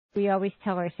we always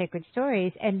tell our sacred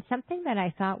stories. And something that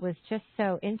I thought was just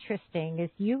so interesting is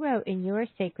you wrote in your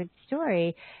sacred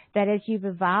story that as you've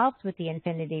evolved with the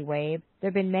infinity wave, there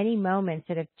have been many moments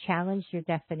that have challenged your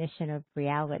definition of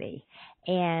reality.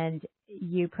 And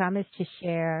you promised to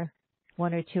share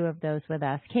one or two of those with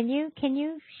us. Can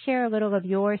you share a little of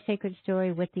your sacred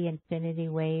story with the infinity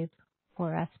wave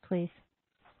for us, please?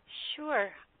 Sure.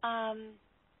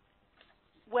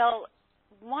 Well,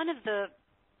 one of the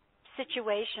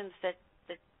situations that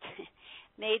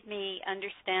made me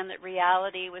understand that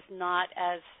reality was not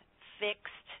as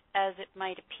fixed as it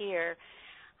might appear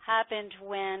happened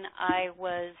when I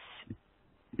was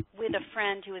with a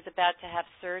friend who was about to have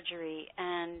surgery,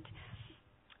 and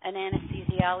an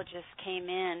anesthesiologist came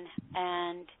in,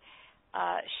 and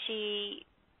she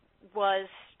was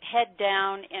head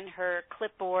down in her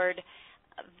clipboard,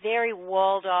 very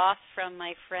walled off from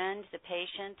my friend, the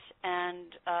patient, and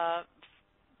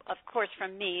of course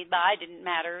from me, but I didn't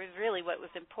matter. It was really what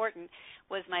was important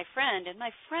was my friend. And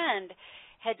my friend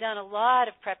had done a lot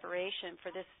of preparation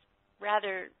for this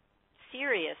rather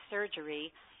serious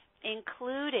surgery,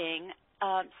 including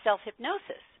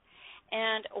self-hypnosis.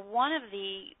 And one of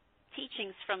the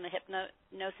teachings from the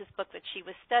hypnosis book that she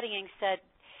was studying said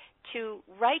to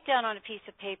write down on a piece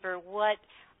of paper what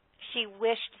she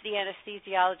wished the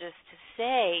anesthesiologist to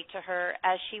say to her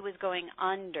as she was going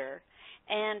under,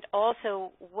 and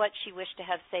also what she wished to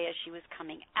have say as she was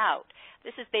coming out.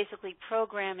 This is basically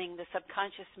programming the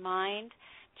subconscious mind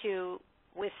to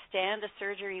withstand the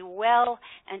surgery well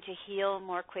and to heal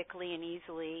more quickly and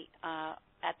easily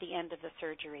at the end of the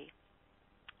surgery.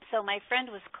 So my friend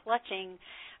was clutching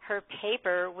her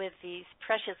paper with these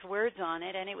precious words on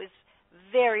it, and it was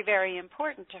very, very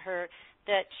important to her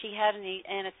that she had an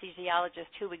anesthesiologist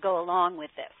who would go along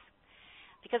with this,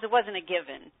 because it wasn't a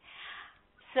given.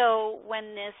 So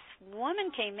when this woman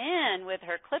came in with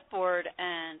her clipboard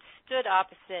and stood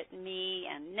opposite me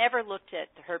and never looked at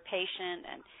her patient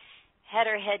and had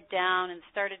her head down and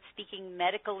started speaking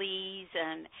medicalese,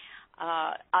 and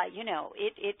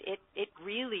it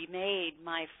really made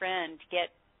my friend get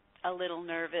a little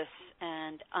nervous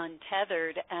and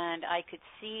untethered, and I could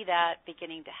see that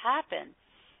beginning to happen.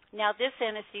 Now, this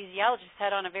anesthesiologist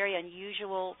had on a very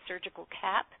unusual surgical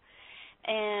cap,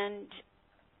 and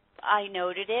I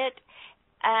noted it.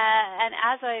 And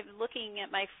as I'm looking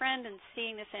at my friend and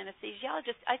seeing this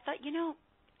anesthesiologist, I thought,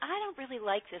 I don't really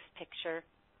like this picture.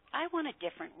 I want a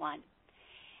different one.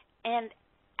 And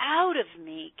out of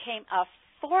me came a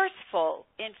forceful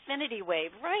infinity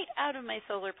wave right out of my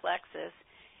solar plexus.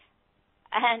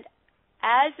 And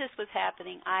as this was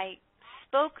happening, I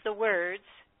spoke the words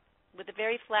with a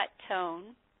very flat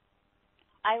tone,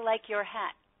 "I like your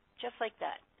hat," just like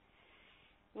that.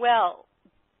 Well,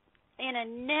 in a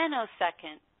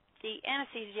nanosecond, the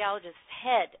anesthesiologist's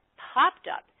head popped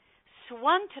up,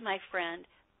 swung to my friend,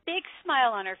 big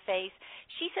smile on her face.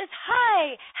 She says,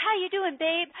 "Hi, how you doing,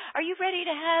 babe? Are you ready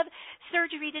to have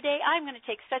surgery today? I'm going to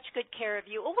take such good care of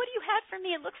you. Oh, what do you have for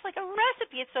me? It looks like a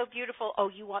recipe. It's so beautiful. Oh,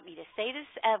 you want me to say this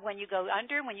when you go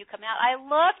under and when you come out? I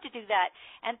love to do that."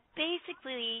 And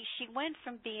basically, she went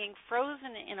from being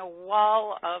frozen in a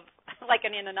wall of, like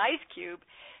in an ice cube,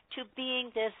 to being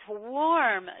this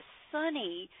warm,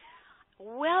 sunny,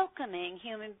 welcoming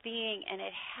human being. And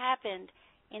it happened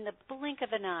in the blink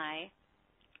of an eye.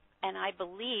 And I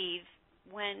believe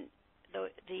when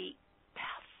the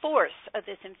force of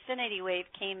this infinity wave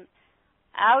came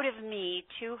out of me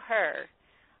to her,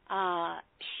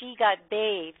 she got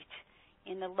bathed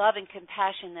in the love and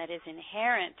compassion that is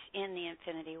inherent in the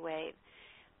infinity wave.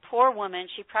 Poor woman,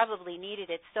 she probably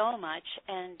needed it so much,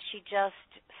 and she just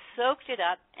soaked it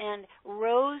up and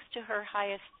rose to her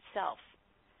highest self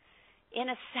in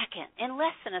a second, in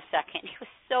less than a second. It was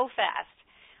so fast.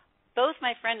 Both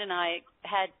my friend and I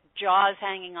had jaws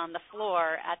hanging on the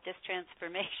floor at this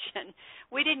transformation.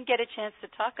 We didn't get a chance to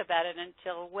talk about it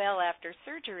until well after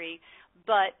surgery,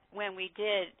 but when we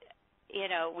did,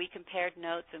 we compared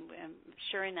notes, and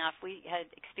sure enough, we had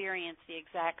experienced the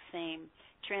exact same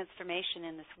transformation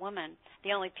in this woman.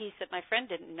 The only piece that my friend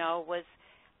didn't know was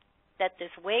that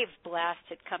this wave blast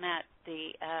had come at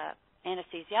the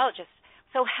anesthesiologist.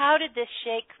 So how did this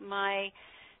shake my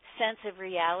sense of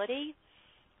reality?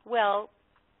 Well,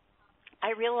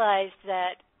 I realized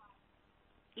that,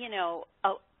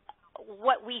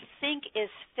 what we think is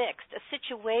fixed, a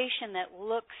situation that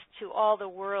looks to all the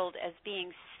world as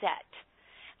being set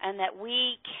and that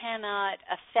we cannot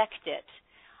affect it,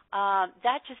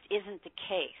 that just isn't the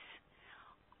case.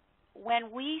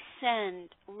 When we send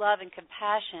love and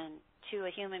compassion to a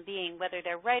human being, whether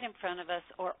they're right in front of us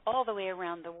or all the way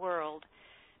around the world,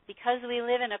 because we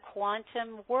live in a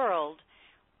quantum world,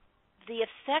 the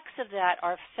effects of that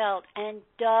are felt and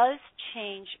does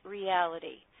change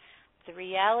reality. The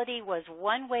reality was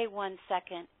one way 1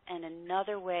 second and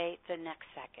another way the next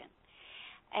second.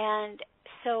 And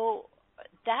so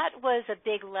that was a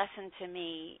big lesson to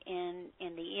me in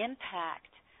the impact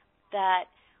that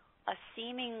a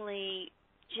seemingly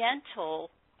gentle,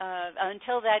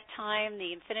 until that time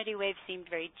the infinity wave seemed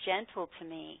very gentle to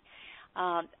me.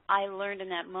 I learned in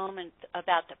that moment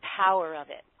about the power of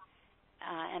it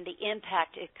and the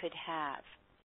impact it could have.